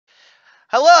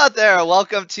Hello out there.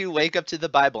 Welcome to Wake Up to the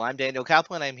Bible. I'm Daniel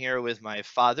Kaplan. I'm here with my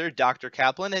father, Dr.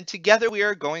 Kaplan, and together we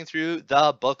are going through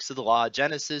the books of the law,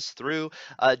 Genesis through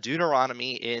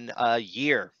Deuteronomy in a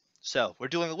year. So we're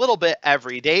doing a little bit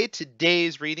every day.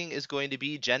 Today's reading is going to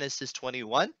be Genesis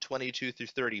 21, 22 through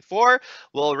 34.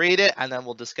 We'll read it and then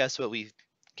we'll discuss what we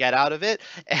get out of it.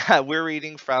 And we're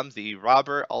reading from the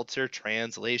Robert Alter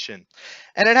translation.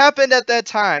 And it happened at that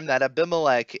time that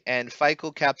Abimelech and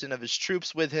Phicol, captain of his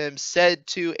troops with him, said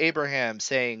to Abraham,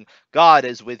 saying, God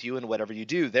is with you in whatever you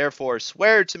do. Therefore,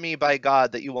 swear to me by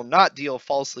God that you will not deal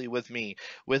falsely with me,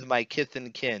 with my kith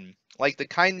and kin. Like the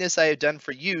kindness I have done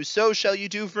for you, so shall you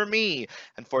do for me,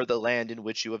 and for the land in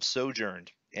which you have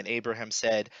sojourned. And Abraham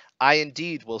said, I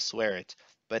indeed will swear it.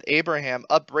 But Abraham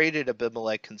upbraided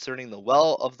Abimelech concerning the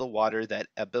well of the water that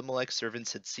Abimelech's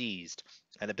servants had seized.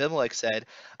 And Abimelech said,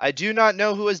 I do not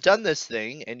know who has done this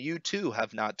thing, and you too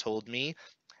have not told me,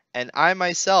 and I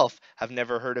myself have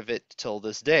never heard of it till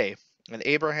this day. And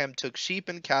Abraham took sheep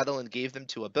and cattle and gave them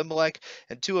to Abimelech,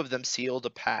 and two of them sealed a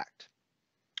pact.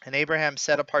 And Abraham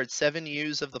set apart 7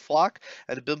 ewes of the flock,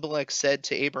 and Abimelech said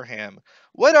to Abraham,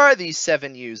 What are these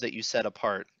 7 ewes that you set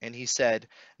apart? And he said,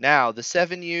 Now the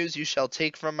 7 ewes you shall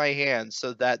take from my hand,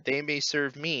 so that they may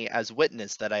serve me as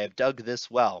witness that I have dug this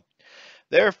well.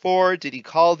 Therefore did he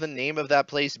call the name of that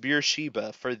place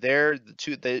Beersheba, for there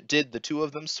did the two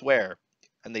of them swear.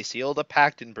 And they sealed a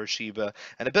pact in Beersheba.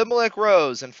 And Abimelech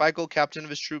rose, and Phicol, captain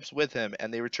of his troops, with him,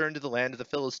 and they returned to the land of the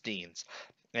Philistines.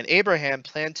 And Abraham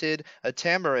planted a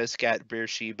tamarisk at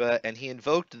Beersheba, and he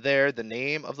invoked there the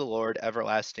name of the Lord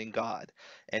everlasting God.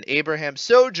 And Abraham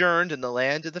sojourned in the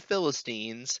land of the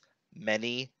Philistines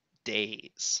many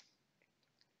days.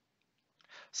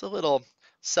 It's a little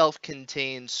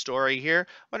self-contained story here.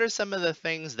 What are some of the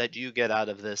things that you get out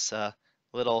of this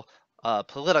little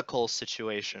political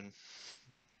situation?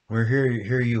 Where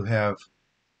here you have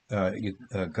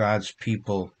God's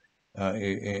people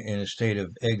in a state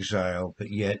of exile,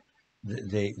 but yet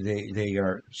they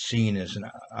are seen as an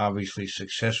obviously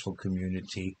successful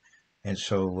community, and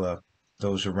so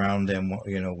those around them,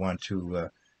 want to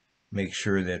make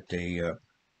sure that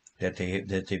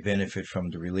they benefit from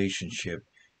the relationship,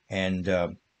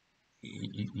 and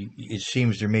it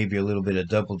seems there may be a little bit of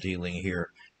double dealing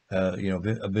here.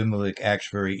 Abimelech acts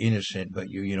very innocent, but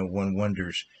one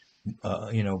wonders,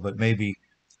 but maybe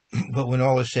but when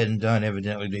all is said and done,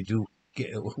 evidently they do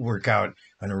work out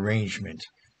an arrangement.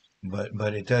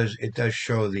 But it does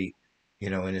show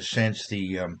in a sense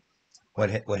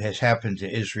what has happened to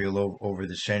Israel over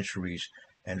the centuries,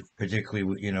 and particularly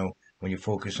when you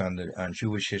focus on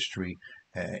Jewish history,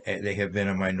 they have been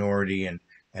a minority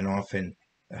and often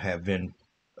have been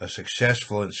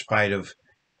successful in spite of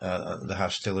the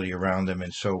hostility around them,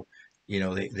 and so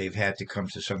they've had to come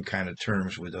to some kind of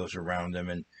terms with those around them,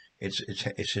 and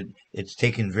it's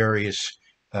taken various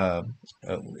uh,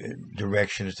 uh,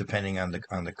 directions depending on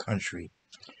the country.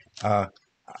 Uh,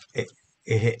 it,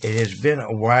 it has been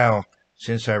a while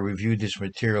since I reviewed this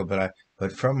material,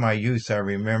 but from my youth I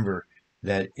remember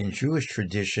that in Jewish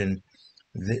tradition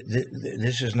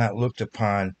this is not looked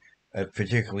upon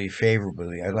particularly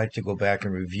favorably. I'd like to go back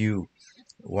and review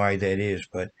why that is,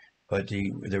 but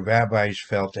the rabbis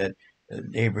felt that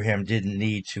Abraham didn't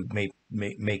need to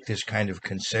make this kind of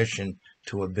concession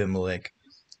to Abimelech,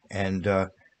 and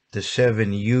the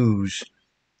 7 ewes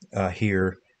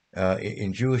here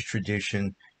in Jewish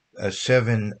tradition,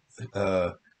 seven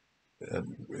uh, uh,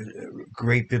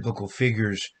 great biblical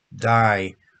figures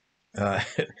die uh,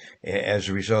 as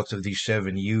a result of these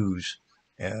 7 ewes.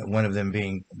 One of them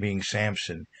being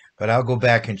Samson. But I'll go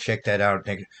back and check that out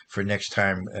for next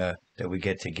time that we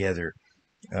get together.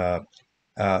 Uh,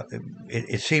 uh,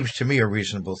 it seems to me a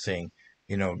reasonable thing.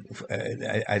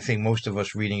 I think most of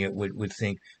us reading it would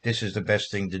think this is the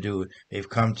best thing to do. They've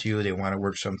come to you, they want to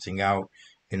work something out.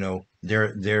 You're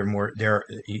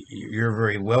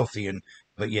very wealthy, and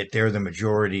but yet they're the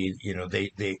majority.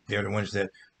 They're the ones that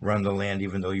run the land,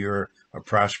 even though you're a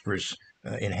prosperous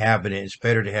inhabitant. It's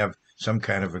better to have some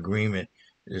kind of agreement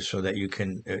so that you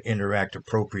can interact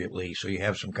appropriately. So you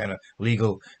have some kind of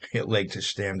legal leg to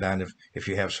stand on if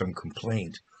you have some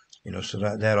complaint. So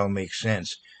that all makes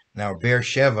sense. Now,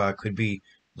 Beersheba could be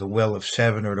the well of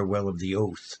seven or the well of the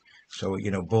oath. So,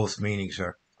 both meanings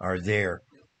are there.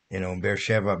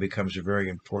 Beersheba becomes a very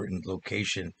important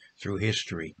location through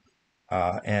history.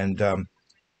 And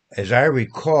as I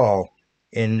recall,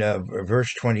 in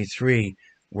verse 23,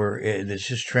 where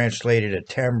this is translated a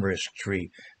tamarisk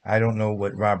tree, I don't know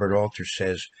what Robert Alter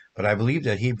says, but I believe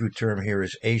that Hebrew term here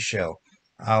is ashel,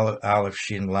 aleph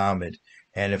shin lamed.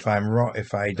 And if I'm wrong,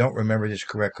 if I don't remember this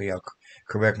correctly, I'll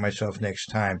correct myself next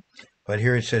time. but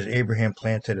here it says Abraham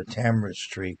planted a tamarisk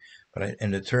tree,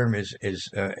 and the term is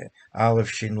Aleph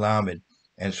Shin Lamed,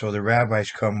 and so the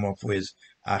rabbis come up with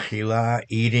achila,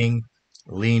 eating,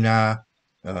 lina,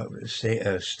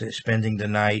 spending the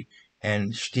night,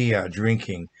 and shtia,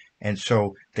 drinking. And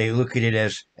so they look at it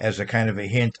as a kind of a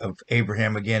hint of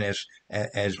Abraham again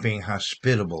as being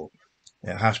hospitable,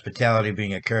 hospitality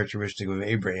being a characteristic of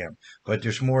Abraham. But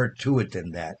there's more to it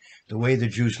than that. The way the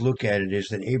Jews look at it is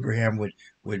that Abraham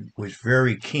was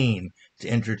very keen to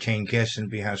entertain guests and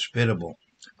be hospitable.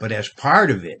 But as part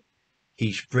of it,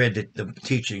 he spread the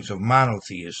teachings of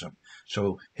monotheism.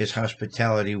 So his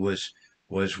hospitality was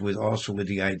with also with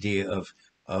the idea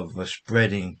of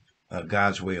spreading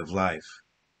God's way of life.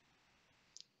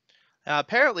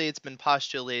 Apparently, it's been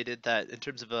postulated that in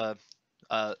terms of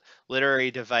a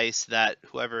literary device, that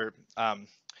whoever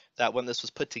that when this was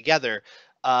put together,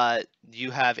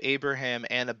 you have Abraham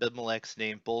and Abimelech's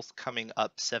name both coming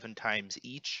up 7 times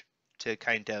each to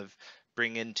kind of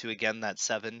bring into again that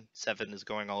seven. Seven is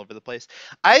going all over the place.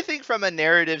 I think from a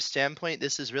narrative standpoint,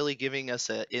 this is really giving us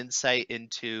an insight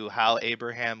into how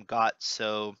Abraham got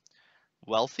so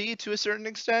wealthy to a certain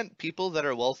extent. People that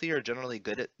are wealthy are generally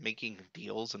good at making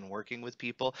deals and working with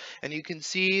people. And you can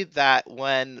see that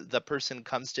when the person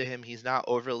comes to him, he's not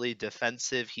overly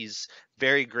defensive. He's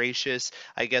very gracious.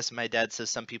 I guess my dad says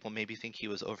some people maybe think he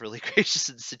was overly gracious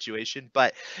in the situation.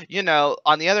 But,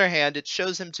 on the other hand, it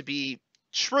shows him to be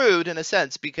shrewd in a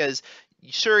sense because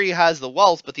sure he has the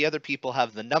wealth, but the other people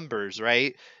have the numbers,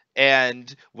 right?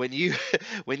 And when you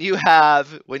when you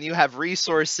have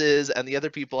resources and the other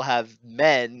people have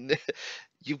men,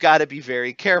 you've got to be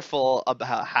very careful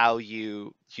about how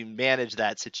you manage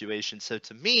that situation. So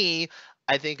to me,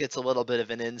 I think it's a little bit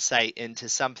of an insight into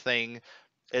something.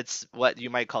 It's what you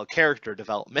might call character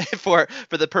development for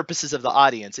the purposes of the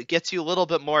audience. It gets you a little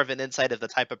bit more of an insight of the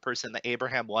type of person that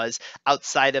Abraham was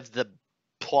outside of the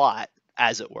plot,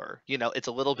 as it were. It's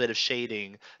a little bit of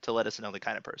shading to let us know the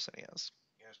kind of person he is.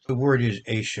 The word is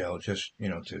ashel, just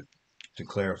to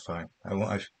clarify.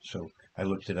 So I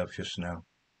looked it up just now.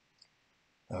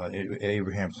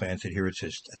 Abraham planted here. It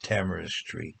says a tamarisk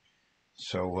tree.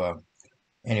 So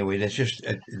anyway, that's just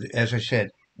as I said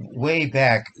way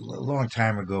back a long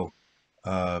time ago,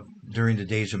 during the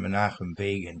days of Menachem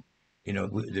Begin.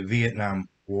 The Vietnam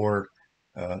War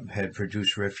had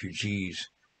produced refugees.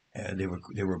 They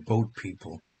were boat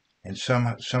people, and some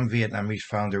Vietnamese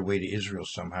found their way to Israel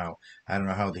somehow. I don't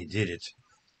know how they did it,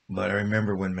 but I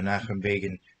remember when Menachem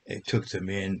Begin took them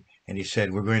in, and he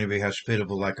said, "We're going to be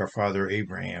hospitable like our father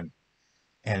Abraham."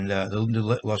 And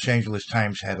the Los Angeles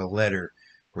Times had a letter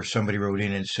where somebody wrote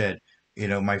in and said,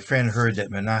 my friend heard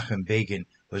that Menachem Begin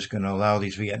was going to allow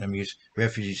these Vietnamese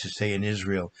refugees to stay in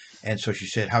Israel. And so she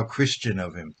said, how Christian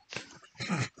of him.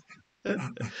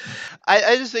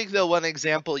 I just think though one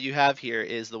example you have here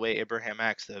is the way Abraham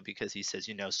acts though, because he says,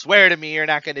 swear to me you're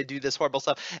not going to do this horrible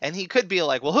stuff. And he could be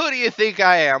like, well, who do you think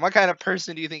I am? What kind of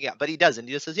person do you think I am? But he doesn't.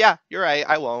 He just says, yeah, you're right.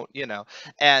 I won't.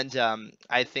 And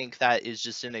I think that is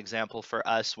just an example for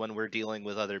us when we're dealing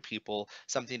with other people,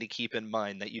 something to keep in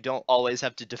mind that you don't always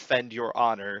have to defend your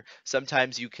honor.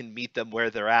 Sometimes you can meet them where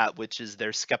they're at, which is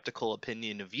their skeptical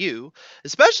opinion of you,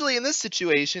 especially in this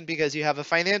situation because you have a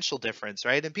financial difference,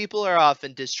 right? And people are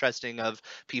often distrusting of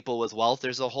people with wealth.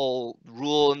 There's a whole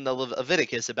rule in the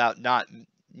Leviticus about not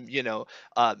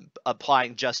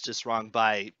applying justice wrong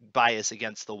by bias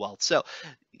against the wealth. So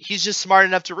he's just smart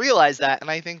enough to realize that,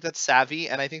 and I think that's savvy,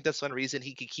 and I think that's one reason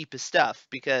he could keep his stuff,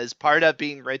 because part of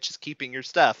being rich is keeping your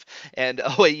stuff, and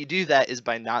a way you do that is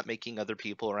by not making other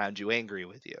people around you angry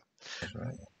with you. That's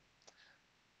right.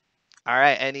 All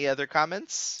right, any other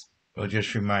comments? Well, it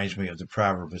just reminds me of the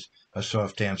proverb: a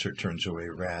soft answer turns away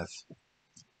wrath.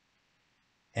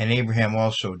 And Abraham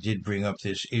also did bring up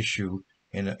this issue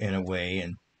in a way,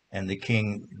 and the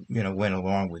king went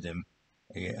along with him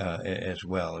as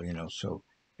well. So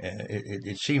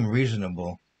it seemed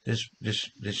reasonable. This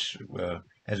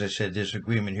as I said, this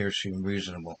agreement here seemed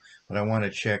reasonable, but I want to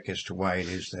check as to why it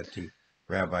is that the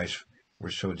rabbis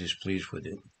were so displeased with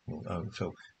it.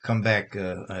 So come back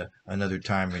another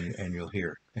time and you'll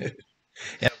hear.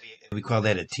 We call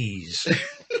that a tease.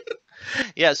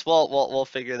 Yes, we'll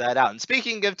figure that out. And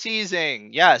speaking of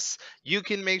teasing, yes, you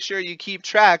can make sure you keep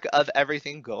track of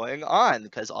everything going on,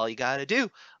 because all you got to do,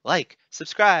 like,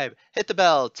 subscribe, hit the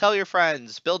bell, tell your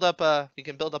friends, you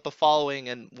can build up a following,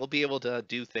 and we'll be able to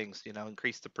do things,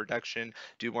 increase the production,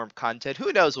 do more content.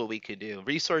 Who knows what we could do?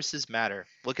 Resources matter.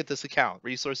 Look at this account.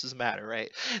 Resources matter, right?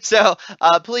 So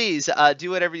please do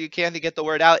whatever you can to get the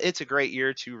word out. It's a great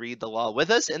year to read the law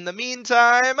with us. In the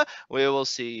meantime, we will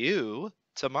see you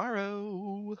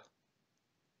tomorrow.